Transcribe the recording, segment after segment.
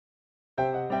Hi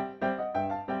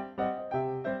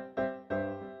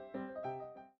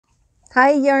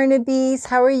Yarnabees,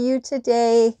 how are you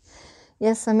today?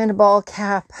 Yes, I'm in a ball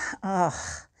cap. Ugh.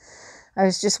 I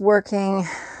was just working.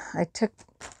 I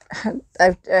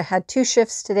had 2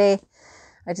 shifts today.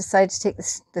 I decided to take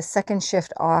the second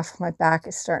shift off. My back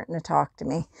is starting to talk to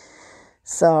me.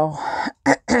 So,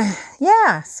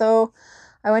 yeah, so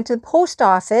I went to the post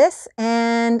office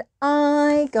and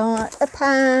I got a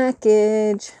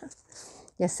package.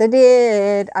 Yes, I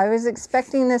did. I was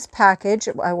expecting this package.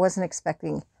 I wasn't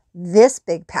expecting this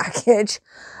big package,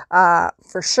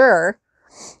 for sure.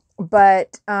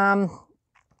 But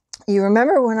you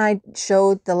remember when I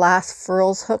showed the last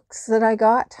furls hooks that I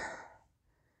got?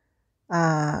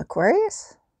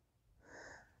 Aquarius?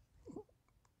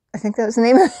 I think that was the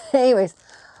name of it. Anyways,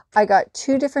 I got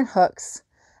 2 different hooks.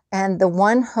 And the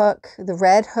one hook, the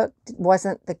red hook,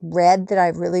 wasn't the red that I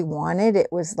really wanted.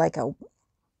 It was like a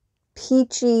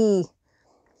peachy,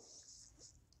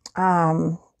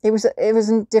 it was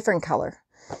a different color.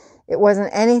 It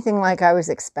wasn't anything like I was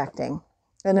expecting.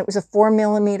 And it was a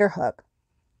 4mm hook.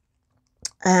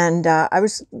 And I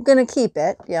was going to keep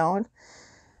it, you know.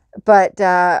 But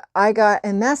I got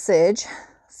a message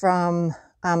from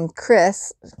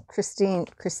Kriss, Christina.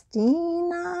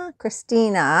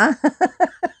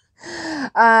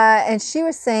 And she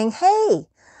was saying, hey,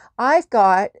 I've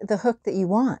got the hook that you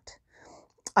want.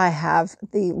 I have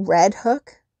the red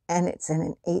hook and it's in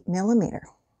an 8mm.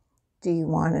 Do you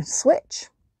want to switch?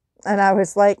 And I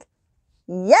was like,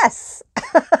 yes.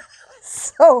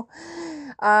 So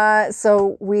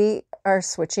we are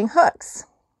switching hooks.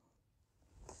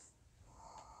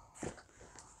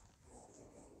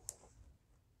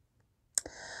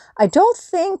 I don't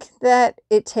think that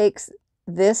it takes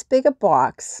this big a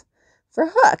box for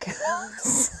a hook.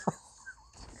 So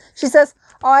she says,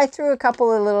 oh, I threw a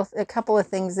couple of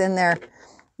things in there,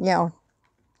 you know,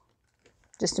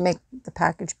 just to make the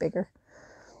package bigger.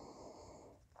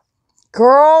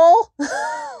 Girl,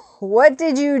 what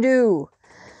did you do?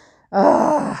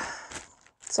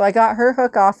 So I got her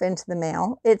hook off into the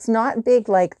mail. It's not big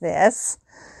like this.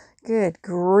 Good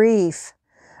grief.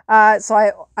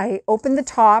 So I opened the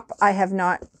top. I have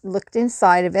not looked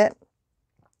inside of it.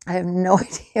 I have no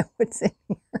idea what's in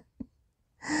here.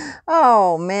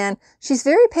 Oh man, she's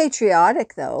very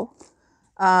patriotic though.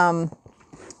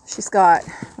 She's got,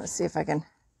 let's see if I can,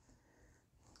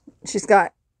 she's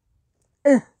got,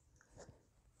 hang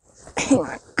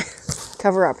on,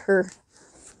 cover up her,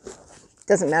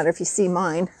 doesn't matter if you see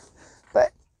mine,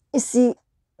 but you see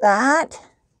that?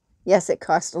 Yes, it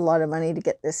cost a lot of money to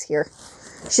get this here.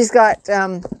 She's got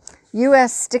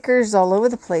US stickers all over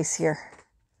the place here.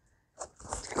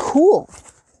 Cool.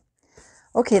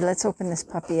 Okay, let's open this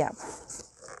puppy up.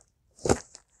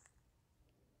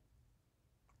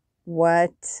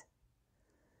 What?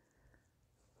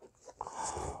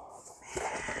 Oh,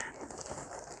 man.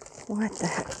 What the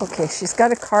heck? Okay, she's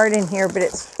got a card in here, but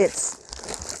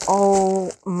it's,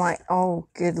 oh my, oh,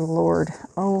 good Lord.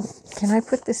 Oh, can I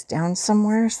put this down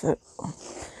somewhere so that,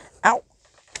 ow.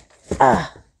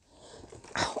 Ow.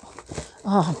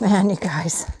 Oh, man, you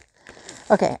guys.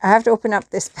 Okay, I have to open up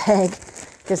this bag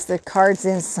because the card's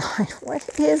inside.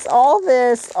 What is all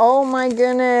this? Oh, my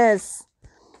goodness.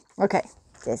 Okay,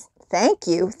 yes. Thank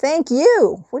you. Thank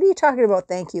you. What are you talking about?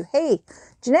 Thank you. Hey,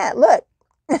 Jeanette, look.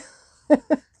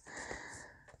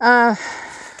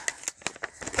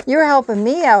 You're helping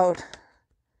me out.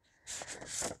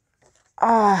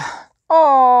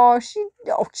 Oh,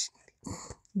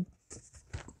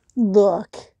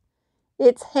 look.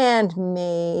 It's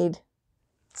handmade.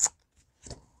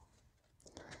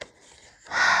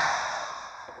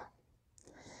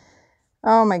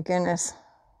 Oh my goodness.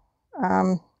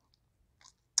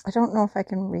 I don't know if I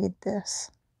can read this.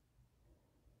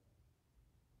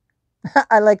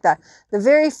 I like that. The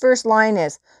very first line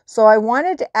is, so I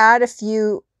wanted to add a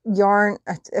few yarns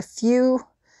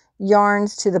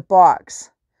to the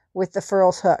box with the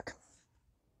furls hook.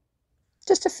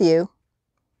 Just a few.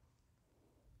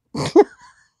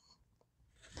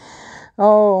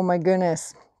 Oh my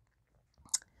goodness.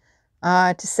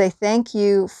 To say thank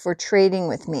you for trading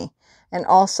with me, and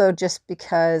also just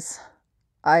because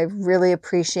I really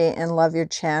appreciate and love your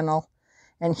channel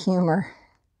and humor.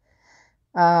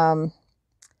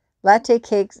 Latte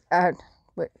cakes, oh,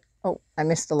 I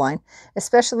missed the line.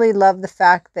 Especially love the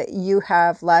fact that you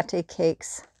have latte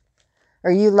cakes,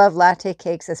 or you love latte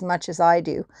cakes as much as I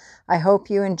do. I hope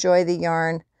you enjoy the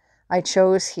yarn I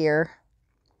chose here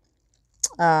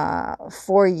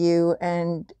for you,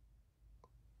 and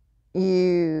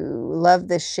you love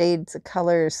the shades of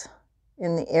colors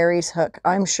in the Aries hook.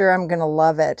 I'm sure I'm going to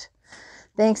love it.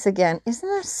 Thanks again. Isn't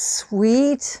that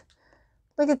sweet?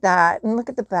 Look at that. And look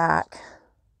at the back.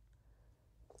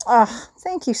 Oh,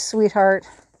 thank you, sweetheart.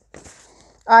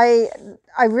 I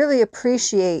really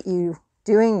appreciate you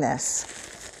doing this.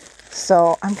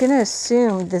 So I'm going to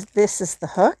assume that this is the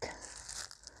hook.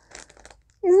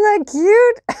 Isn't that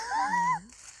cute?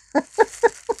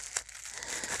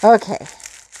 Okay.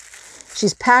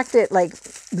 She's packed it like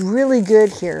really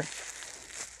good here.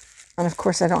 And of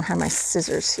course I don't have my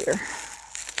scissors here.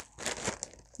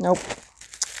 Nope.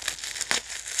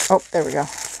 Oh, there we go.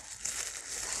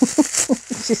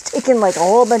 She's taking like a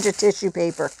whole bunch of tissue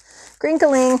paper.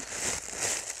 Crinkling.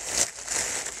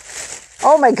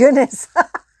 Oh my goodness.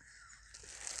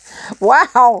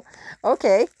 Wow.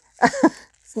 Okay.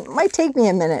 It might take me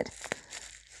a minute.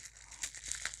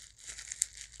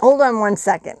 Hold on one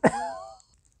second.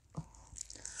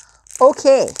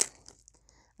 Okay.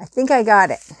 I think I got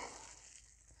it.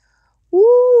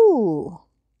 Ooh.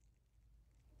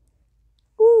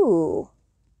 Ooh.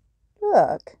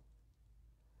 Look.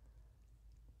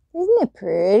 Isn't it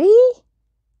pretty?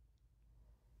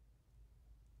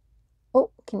 Oh,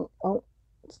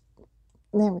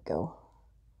 there we go.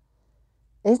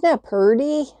 Isn't that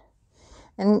pretty?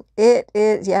 And it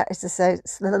is, yeah, it's a size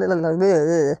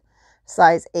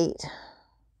 8.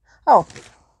 Oh,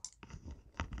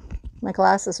 my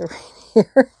glasses are right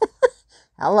here.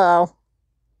 Hello.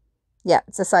 Yeah,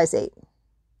 it's a size 8.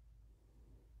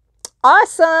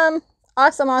 Awesome.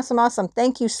 Awesome, awesome, awesome.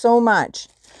 Thank you so much.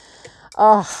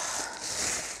 Oh,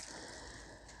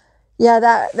 yeah,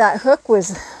 that hook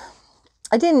was,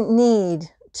 I didn't need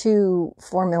 2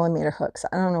 4mm hooks.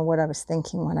 I don't know what I was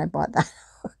thinking when I bought that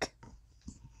hook.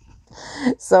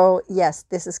 So yes,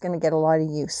 this is going to get a lot of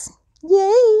use.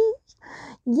 Yay!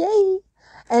 Yay!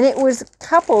 And it was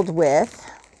coupled with,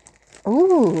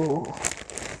 ooh.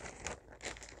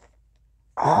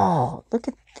 Oh, look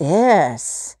at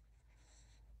this.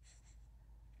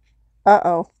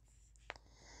 Uh-oh.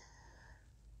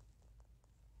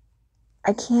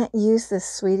 I can't use this,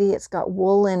 sweetie. It's got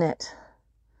wool in it.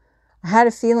 I had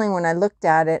a feeling when I looked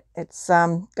at it, it's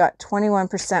got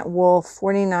 21% wool,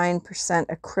 49%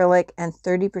 acrylic, and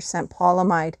 30%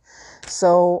 polyamide.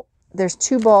 So there's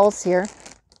 2 balls here.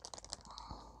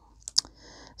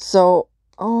 So,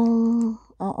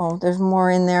 uh-oh, there's more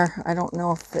in there. I don't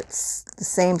know if it's the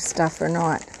same stuff or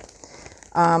not.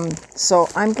 So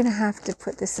I'm going to have to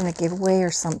put this in a giveaway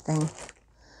or something.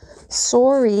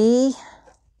 Sorry.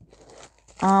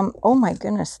 Oh my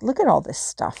goodness, look at all this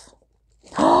stuff.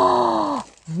 Oh,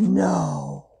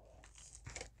 no.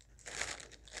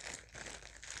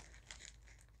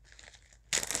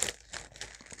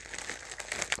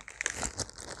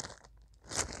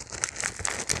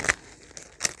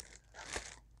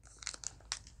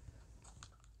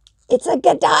 It's a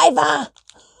Godiva.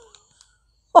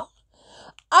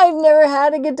 I've never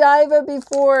had a Godiva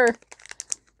before.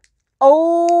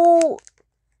 Oh,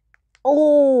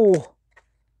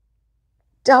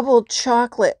 double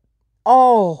chocolate.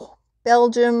 Oh,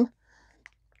 Belgium.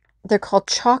 They're called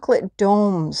chocolate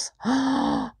domes.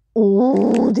 Oh,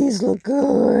 these look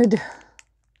good.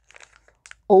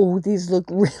 Oh, these look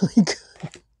really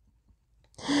good.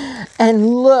 And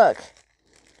look,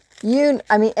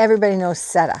 I mean, everybody knows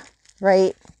Seta,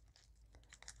 right?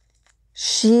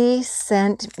 She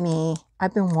sent me,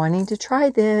 I've been wanting to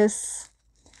try this.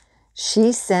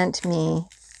 She sent me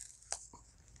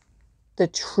the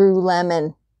True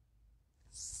Lemon.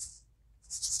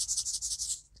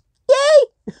 Yay!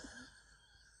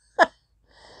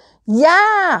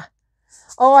 Yeah.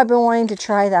 Oh, I've been wanting to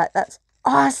try that. That's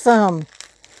awesome.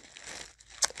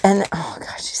 And oh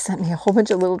gosh, she sent me a whole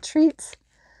bunch of little treats.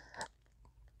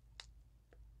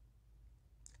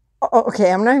 Oh,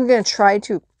 okay, I'm not even going to try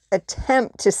to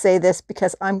attempt to say this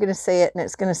because I'm going to say it and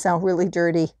it's going to sound really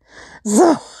dirty.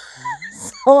 So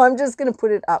I'm just going to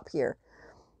put it up here.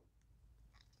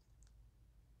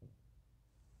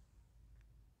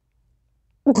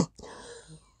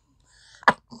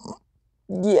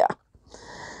 Yeah.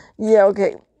 Yeah,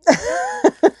 okay.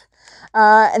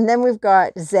 And then we've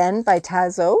got Zen by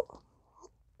Tazo.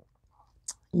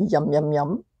 Yum, yum,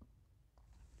 yum.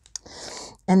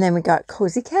 And then we got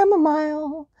Cozy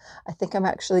Chamomile. I think I'm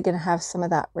actually going to have some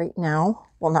of that right now.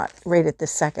 Well, not right at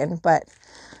this second, but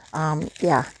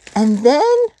yeah. And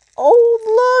then,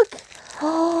 oh, look.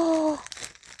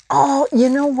 Oh, you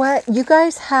know what? You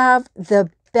guys have the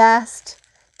best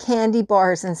candy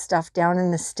bars and stuff down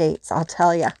in the States, I'll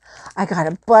tell you. I got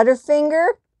a Butterfinger.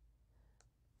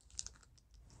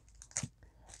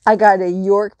 I got a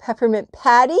York Peppermint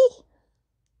Patty.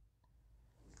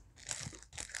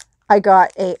 I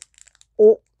got a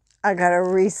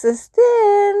Reese's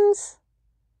Thins.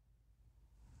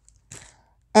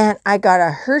 And I got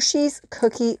a Hershey's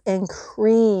cookie and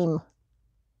cream.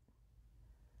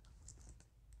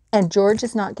 And George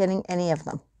is not getting any of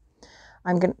them.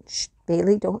 I'm going to,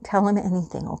 Bailey, don't tell him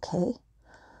anything, okay?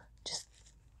 Just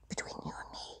between you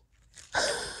and me.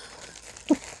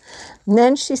 And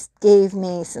then she gave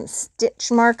me some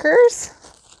stitch markers.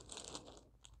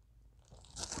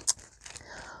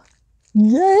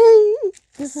 Yay!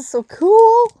 This is so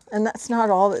cool. And that's not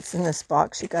all that's in this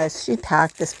box, you guys. She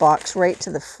packed this box right to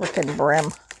the frickin'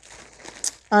 brim.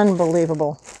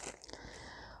 Unbelievable.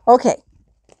 Okay.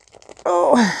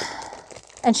 Oh,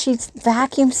 and she's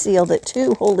vacuum sealed it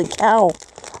too. Holy cow.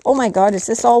 Oh my God, is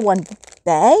this all one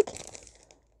bag?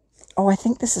 Oh, I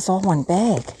think this is all one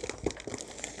bag.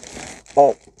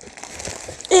 Oh,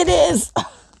 it is.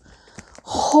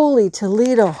 Holy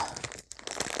Toledo.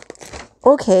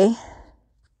 Okay.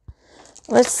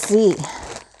 Let's see.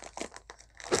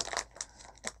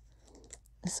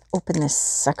 Let's open this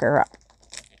sucker up.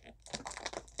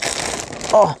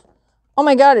 Oh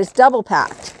my God, it's double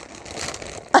packed.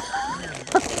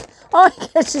 Oh, I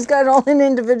guess she's got it all in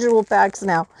individual packs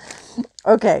now.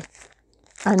 Okay,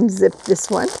 unzip this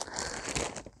one.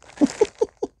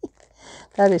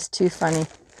 That is too funny.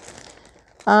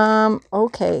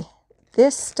 Okay,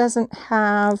 this doesn't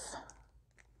have...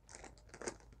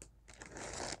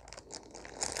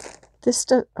 This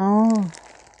does... Oh,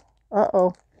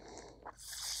 uh-oh.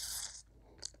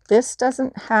 This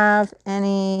doesn't have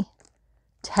any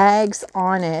tags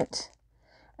on it.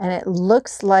 And it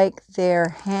looks like they're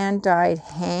hand-dyed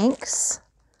hanks.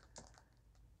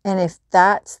 And if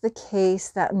that's the case,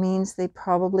 that means they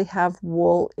probably have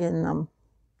wool in them.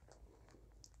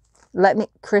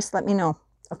 Chris, let me know,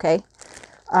 okay?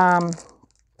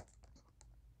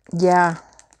 Yeah,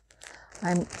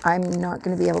 I'm not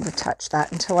going to be able to touch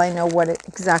that until I know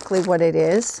exactly what it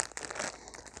is.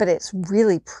 But it's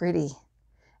really pretty,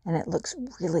 and it looks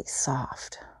really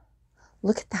soft.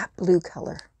 Look at that blue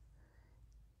color.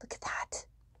 Look at that.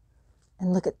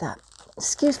 And look at that.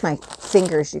 Excuse my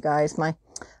fingers, you guys. I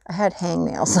had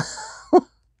hangnails.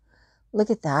 Look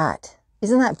at that.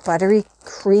 Isn't that buttery,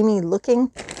 creamy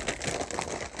looking?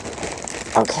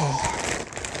 Okay.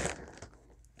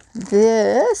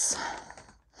 This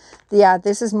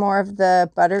is more of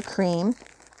the buttercream.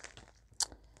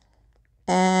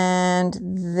 And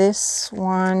this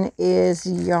one is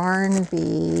Yarn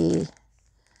Bee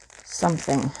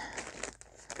something.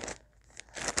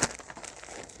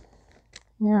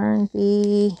 Yarn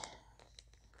Bee.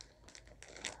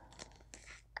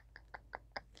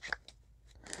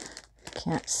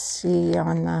 Can't see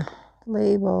on the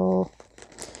label.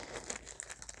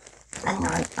 Hang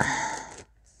on.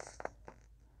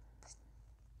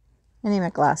 I need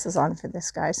my glasses on for this,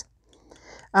 guys.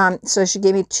 So she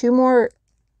gave me two more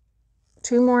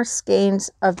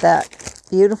skeins of that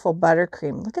beautiful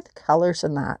buttercream. Look at the colors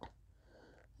in that.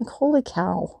 Like, holy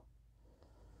cow.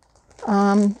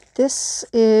 This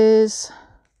is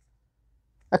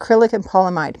acrylic and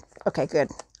polyamide. Okay, good.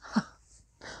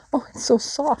 Oh, it's so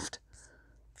soft.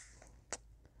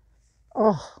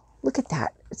 Oh, look at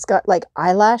that. It's got like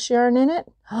eyelash yarn in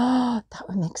it. Oh, that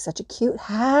would make such a cute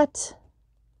hat.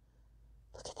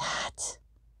 Look at that.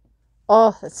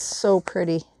 Oh, that's so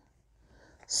pretty.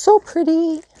 So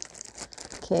pretty.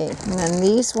 Okay, and then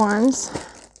these ones,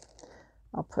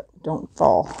 I'll put, don't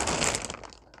fall.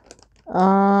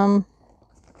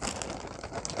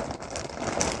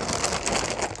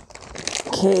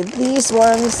 Okay, these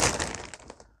ones.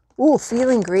 Ooh,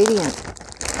 Feeling Gradient.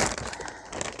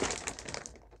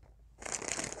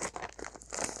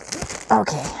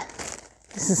 Okay,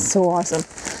 this is so awesome.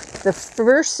 The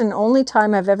first and only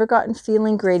time I've ever gotten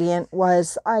Feeling Gradient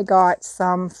was I got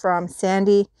some from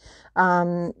Sandy,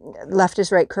 Left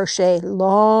is Right Crochet,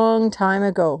 long time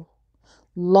ago.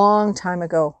 Long time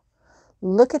ago.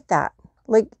 Look at that.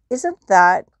 Like, isn't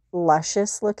that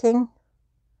luscious looking?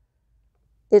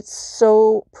 It's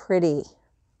so pretty.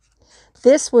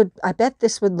 I bet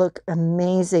this would look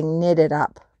amazing knitted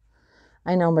up.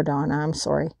 I know, Madonna, I'm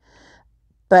sorry.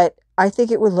 But I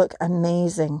think it would look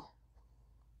amazing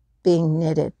being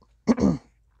knitted.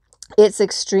 It's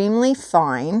extremely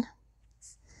fine.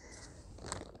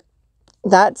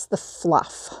 That's the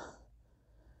fluff.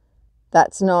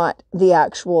 That's not the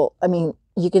actual, I mean,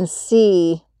 you can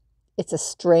see it's a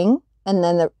string and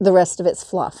then the rest of it's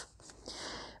fluff.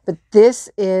 But this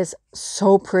is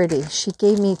so pretty. She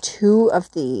gave me 2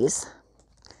 of these.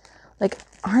 Like,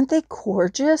 aren't they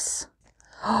gorgeous?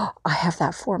 Oh, I have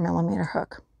that 4mm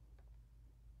hook.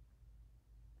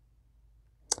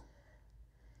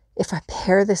 If I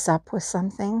pair this up with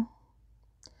something,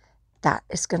 that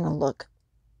is going to look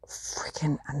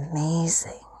freaking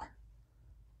amazing.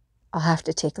 I'll have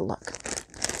to take a look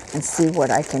and see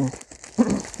what I can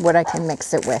what I can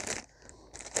mix it with.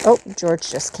 Oh, George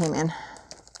just came in.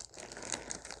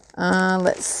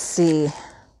 Let's see.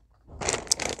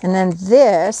 And then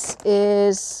this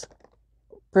is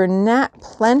Bernat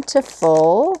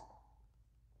Plentiful.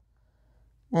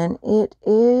 And it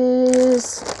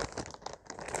is,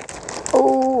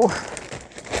 oh,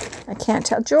 I can't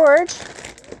tell. George,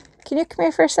 can you come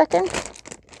here for a second?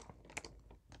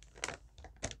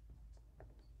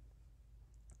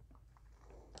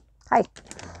 Hi.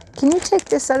 Can you take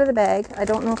this out of the bag? I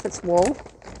don't know if it's wool.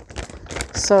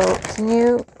 So can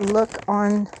you look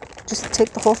on, just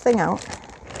take the whole thing out.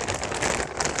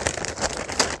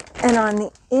 And on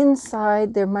the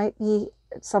inside, there might be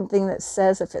something that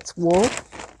says if it's wool.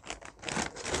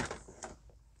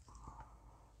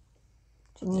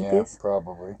 Do you need these?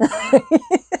 Probably.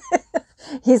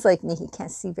 He's like me, he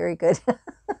can't see very good.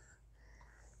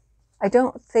 I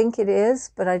don't think it is,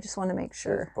 but I just want to make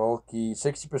sure. It's bulky,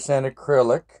 60%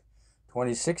 acrylic,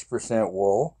 26%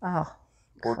 wool, Oh,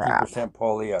 14%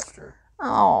 polyester.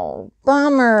 Oh,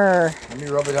 bummer. Let me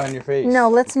rub it on your face. No,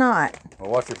 let's not.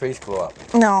 Well, watch your face glow up.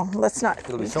 No, let's not.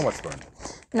 It'll be so much fun.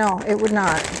 No, it would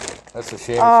not. That's a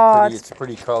shame. Oh, it's a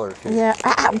pretty color, too. Yeah.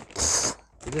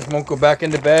 It just won't go back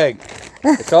in the bag.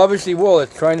 It's obviously wool.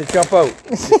 It's trying to jump out.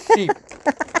 It's cheap.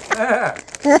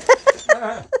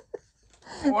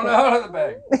 One out of the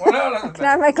bag. One out of the bag. Can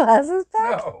I have my glasses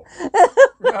back?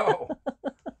 No.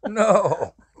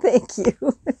 No. Thank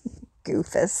you.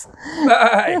 Goofus.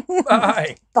 Bye.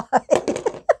 Bye. Bye.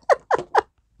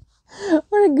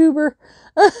 What a goober.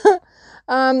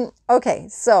 Okay,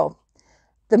 so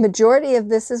the majority of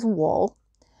this is wool.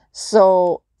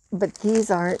 So, but these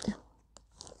aren't,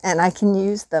 and I can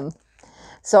use them.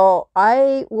 So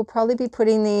I will probably be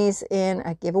putting these in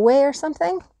a giveaway or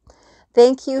something.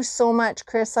 Thank you so much,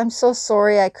 Kriss. I'm so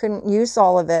sorry I couldn't use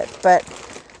all of it, but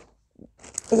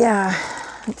yeah,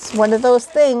 it's one of those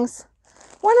things.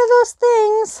 One of those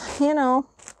things, you know,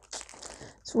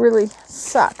 it really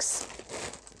sucks.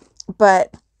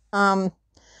 But, yeah,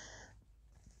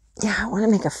 I want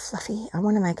to make a fluffy, I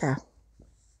want to make a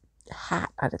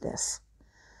hat out of this.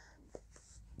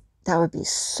 That would be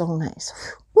so nice.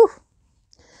 Whew.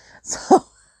 So,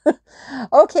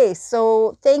 okay,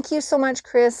 so thank you so much,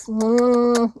 Kriss.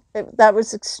 That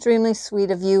was extremely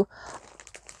sweet of you.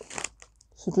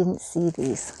 He didn't see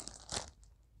these.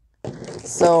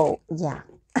 So, yeah.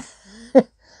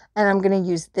 And I'm going to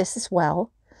use this as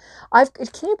well.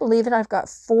 Can you believe it? I've got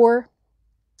 4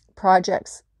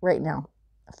 projects right now.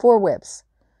 4 whips.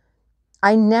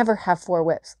 I never have 4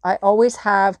 whips. I always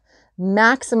have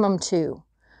maximum 2,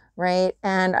 right?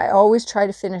 And I always try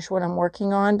to finish what I'm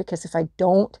working on, because if I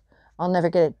don't, I'll never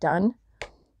get it done.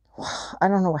 I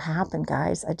don't know what happened,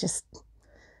 guys. The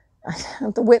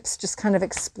whips just kind of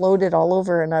exploded all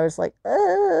over, and I was like,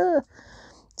 ugh.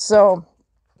 So,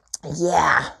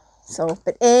 yeah. So,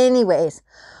 but anyways,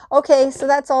 okay, so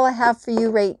that's all I have for you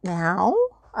right now.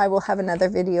 I will have another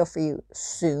video for you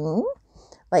soon,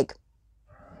 like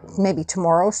maybe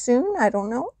tomorrow soon. I don't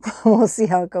know. We'll see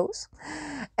how it goes.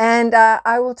 And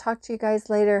I will talk to you guys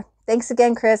later. Thanks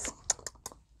again, Kriss.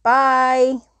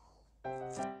 Bye.